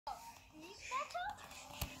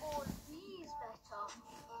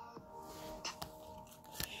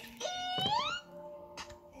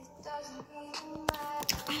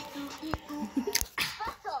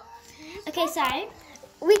Okay, so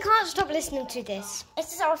we can't stop listening to this.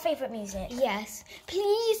 this is our favourite music. Yes.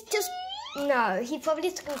 Please just... No, he probably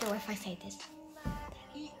is going to do if I say this.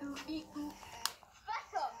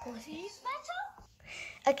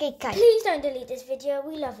 Okay, guys. Please don't delete this video.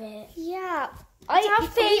 We love it. Yeah. Our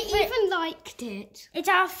favourite. We even liked it. It's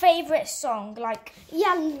our favourite song. Like,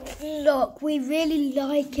 Yeah, look, we really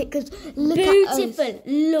like it because look at us. beautiful.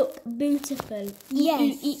 Look, beautiful.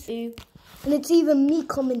 Yes. Ooh. And it's even me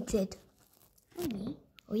commented. Oh, me?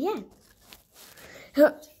 Oh, yeah.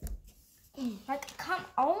 Like, come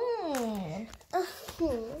on.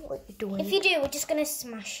 What are you doing? If you do, we're just gonna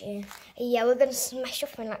smash you. Yeah, we're going to smash your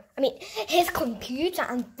phone. Like, I mean, his computer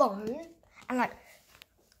and phone. And, like...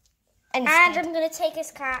 And I'm gonna take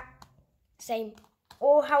his cat, Same.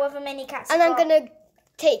 or however many cats. And I'm going to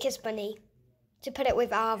take his bunny to put it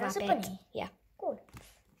with our That's a rabbit. bunny? Yeah. Good.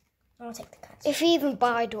 I'll take the cat. If we even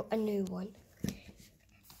buy a new one.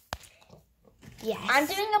 Yes. I'm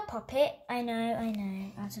doing a puppet. I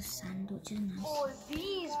know. Out of sand, which is nice. All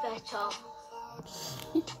these better.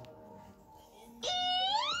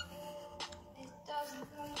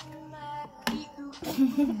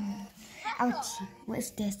 Ouchie. What's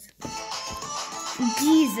this?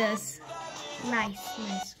 Jesus.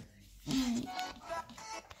 Nice.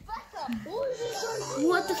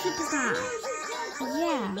 What the flip is that?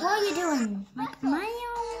 Yeah. What are you doing? Like Mario?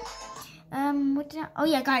 What did I... Oh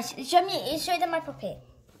yeah, guys, show them my puppet.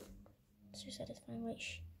 So satisfying. Wait.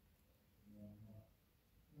 Shh.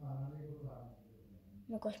 Oh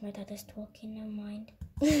my gosh, my dad is talking. Never mind.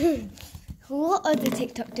 What other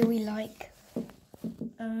TikTok do we like?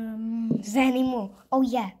 Is there any more? Oh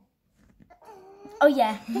yeah. Oh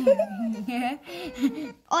yeah.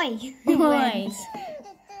 Oi. Boys.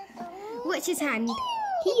 What's his hand?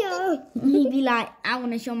 Here. He'd be like, I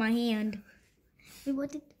want to show my hand. Wait,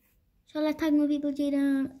 what did... Shall I tag more people,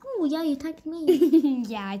 Jada? Oh, yeah, you tagged me.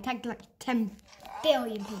 Yeah, I tagged like 10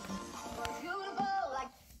 billion people.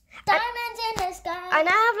 Diamonds in the sky. And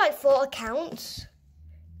I have like 4 accounts.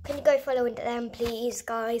 Can you go follow into them, please,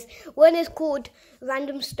 guys? One is called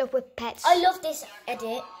Random Stuff with Pets. I love this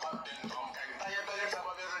edit.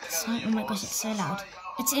 Oh my gosh, it's so loud.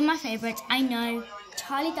 It's in my favourites. I know.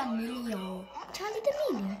 Charlie D'Amelio. Charlie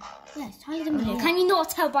D'Amelio. Yes, Charlie D'Amelio. Can you not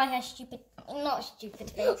tell by her stupid... Not stupid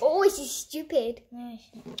face. Oh, she's stupid. No,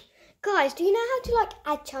 she... Guys, do you know how to like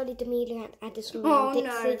add Charlie D'Amelio and Addison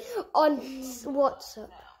Dixie on WhatsApp?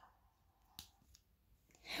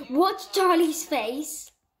 Watch Charlie's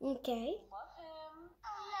face. Okay.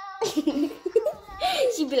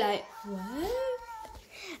 She'd be like, what?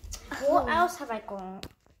 What else have I got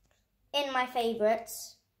in my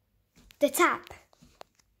favourites? The tap.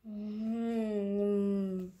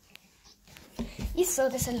 You saw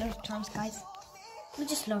this a lot of times, guys. We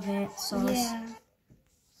just love it. Sauce. Yeah.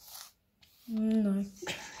 No.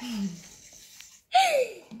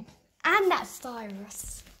 And that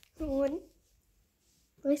Cyrus. One.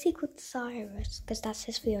 Why is he called Cyrus? Because that's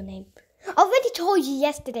his real name. I already told you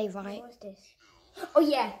yesterday, right? What's this? Oh,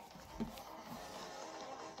 yeah.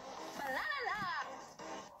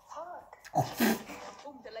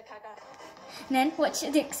 Then watch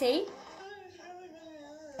Dixie.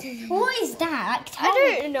 What is that?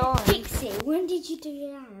 I don't know. Dixie, when did you do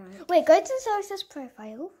that? Wait, go to Cyrus's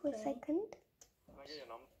profile for a second.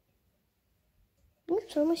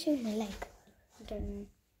 Oops, I'm showing my leg. I don't know.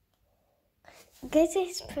 Go to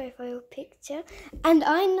his profile picture. And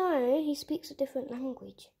I know he speaks a different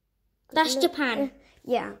language. That's Japan.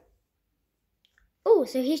 Yeah. Oh,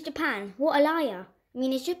 so he's Japan. What a liar. I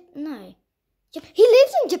mean, it's no. He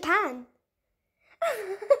lives in Japan.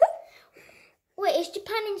 Wait, is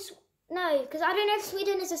Japan in... No, because I don't know if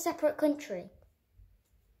Sweden is a separate country.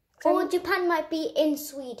 Or Japan might be in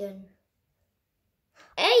Sweden.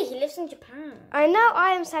 Hey, he lives in Japan. I know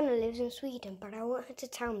I Am Santa lives in Sweden, but I want her to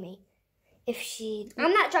tell me if she...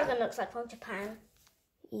 And that dragon looks like from Japan.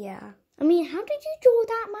 Yeah. I mean, how did you draw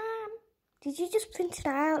that, man? Did you just print it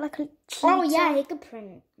out like a cheetah? Oh, yeah, he could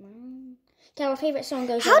print. Okay, our favourite song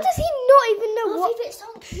goes How on. does he not even know Our what favourite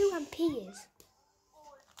song? Q and P is?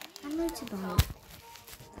 I'm motorbike.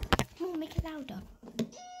 Come on, make it louder.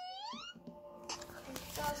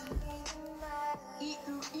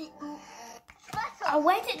 Oh,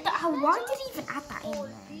 why did he even add that in there?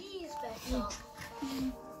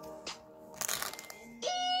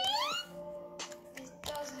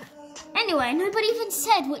 Anyway, nobody even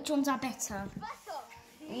said which ones are better.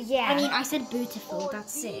 Yeah. I mean, I said beautiful,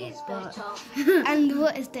 that's it, but... And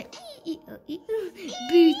what is the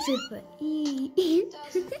beautiful?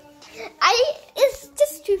 It's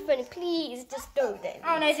just too funny. Please, just don't do it.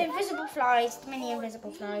 Oh no, the invisible flies, many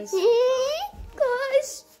invisible flies.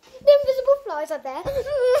 Guys, the invisible flies are there.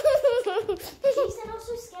 These are not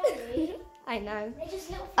so scary. I know. They're just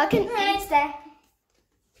little I can flies. eat there.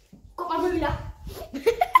 Got my ruler.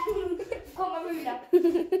 Got my ruler.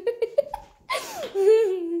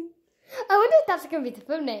 I wonder if that's going to be the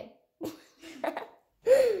full name. Don't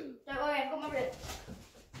worry, I've got my ruler.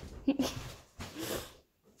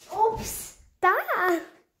 Oops. That.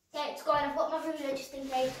 Yeah, it's gone. I've got my ruler just in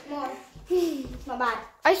case. Come on. It's not bad.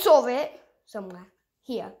 I saw it somewhere.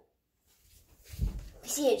 Here. If you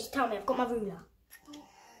see it, just tell me. I've got my ruler.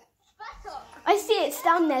 I see it's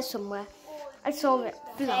down there somewhere. I saw it.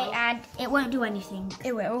 Okay, and it won't do anything.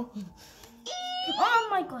 It will. Oh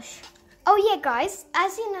my gosh. Oh yeah, guys.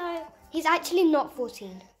 As you know, he's actually not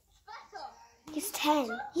 14. He's 10.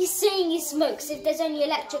 He's saying he smokes if there's only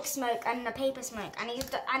electric smoke and a paper smoke, and he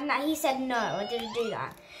said no, I didn't do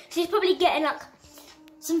that. So he's probably getting like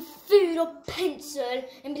some food or pencil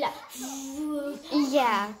and be like,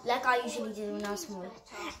 Yeah. like I usually do when I was small.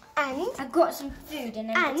 And I got some food and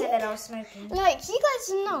then pretend that I was smoking. like you guys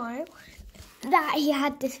know that he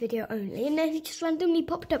had this video only, and then he just randomly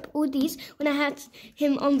popped up all these when I had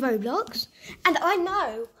him on Roblox. And I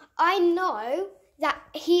know that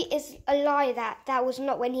he is a lie that was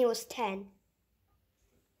not when he was 10.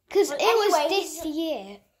 Because Well, it was anyway, this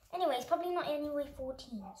year. Anyway, it's probably not anyway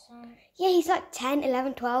 14, so Yeah, he's like 10,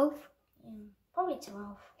 11, 12. yeah, probably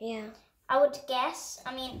 12. Yeah. I would guess.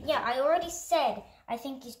 I mean, yeah, I already said I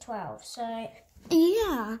think he's 12, so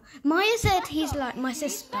Yeah. Maya said he's like, my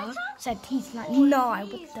sister said he's like 9. What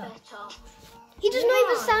the? He does not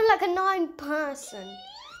even sound like a 9 person.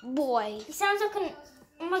 Boy. he sounds like an.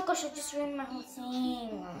 Oh my gosh! I just ruined my whole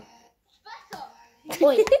thing.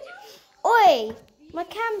 Oi. Oi, my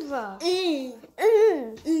camera.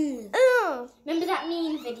 Remember that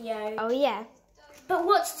meme video? Oh yeah. But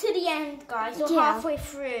what's to the end, guys? You're Yeah. halfway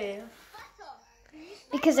through.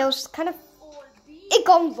 Because it was kind of, it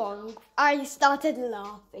gone wrong. I started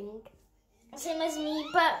laughing. Same as me,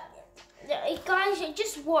 but guys,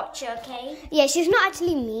 just watch, okay? Yeah, she's not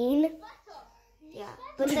actually mean. Yeah.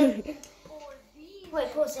 But then,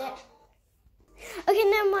 wait, pause it. Okay,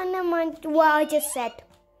 never mind. What I just said.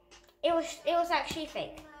 It was actually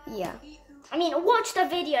fake. Yeah. I mean, watch the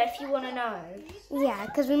video if you want to know. Yeah,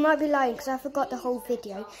 because we might be lying because I forgot the whole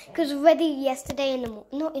video. Because already yesterday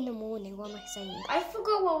not in the morning, what am I saying? I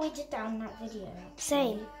forgot what we did down in that video.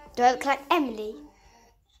 Same. Do I look like Emily?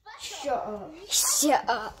 Shut up. Shut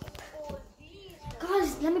up.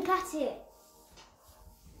 Guys, let me pat it.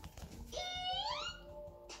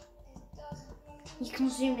 You can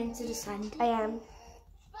zoom into the sand. I am.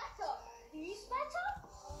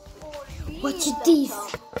 What's this?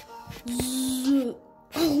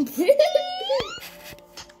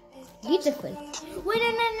 Beautiful. Wait,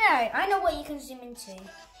 no. I know what you can zoom into.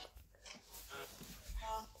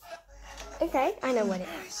 Okay, I know what it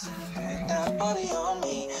is.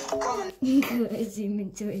 Zoom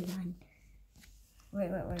into it, man. Wait.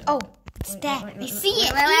 Oh, it's there. I see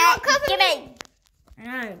it. Wait. Cover me. I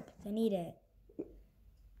know. I need it.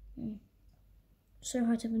 So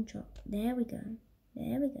hard to drop. There we go.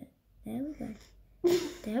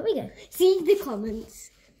 See the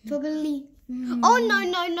comments. Probably. Oh,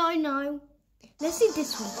 no. Let's see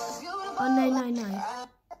this one. Oh, no.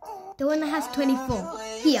 The one that has 24.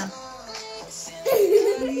 Here.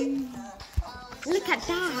 Look at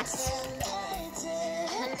that.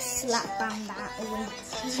 Let's slap bang that away.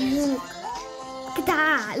 Look at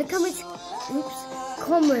that. Look how much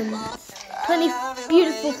comments. 20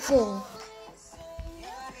 beautiful 4.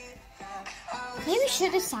 Maybe we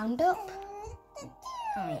should have sound up.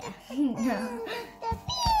 Oh yeah.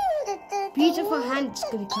 Beautiful hand's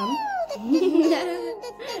gonna come.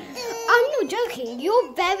 I'm not joking.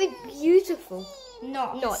 You're very beautiful.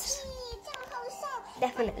 Not.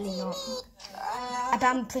 Definitely not. But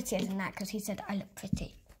I'm prettier than that because he said I look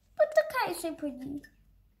pretty. But the cat is so pretty.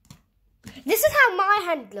 This is how my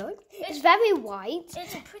hand looks. It's very white.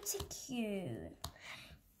 It's pretty cute.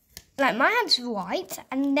 Like my hand's white,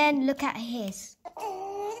 and then look at his.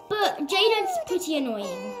 But Jaden's pretty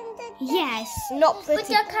annoying. Yes, not pretty. But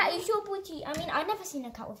the cat is so pretty. I mean, I've never seen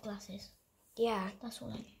a cat with glasses. Yeah. That's all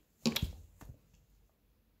I know.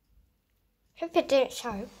 Hope it didn't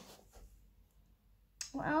show.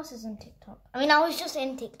 What else is in TikTok? I mean, I was just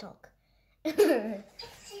in TikTok. Guys,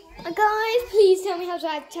 please tell me how to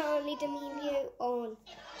add Charlie D'Amelio on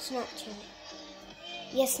Snapchat.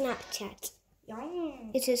 Yes, Snapchat.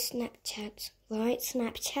 Yum. It is Snapchat, right?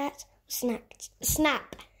 Snapchat?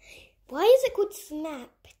 Snap. Why is it called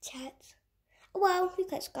Snapchat? Well, who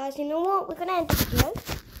cares, guys? You know what? We're going to end the video.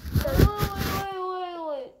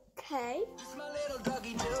 Wait. Okay. It's my little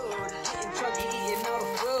doggy dude, getting chunky, eating all the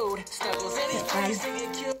food. Snuggles and he's pretty,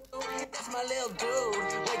 singing cute. It's my little dude,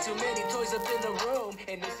 way too many toys up in the room,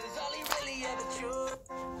 and this is all he really ever chewed.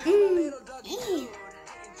 My little doggy dude,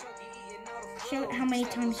 getting chunky, eating all the food. Show it how many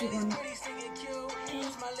times you want. Pretty, singing cute.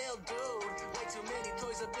 It's my little dude, way too many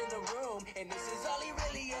toys up in the room, and this is all he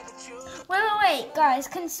really ever chewed. Wait, guys.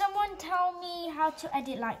 Can someone tell me how to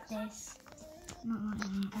edit like this?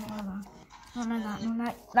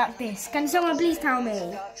 Not like this. Can someone please tell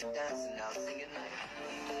me?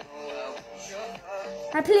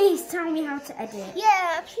 Please tell me how to edit.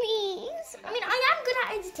 Yeah, please. I mean, I am good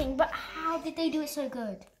at editing, but how did they do it so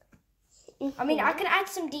good? I mean, I can add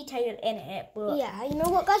some detail in it, but... Yeah, you know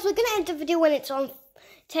what, guys? We're going to end the video when it's on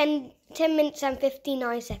 10 minutes and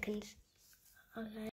 59 seconds. Okay.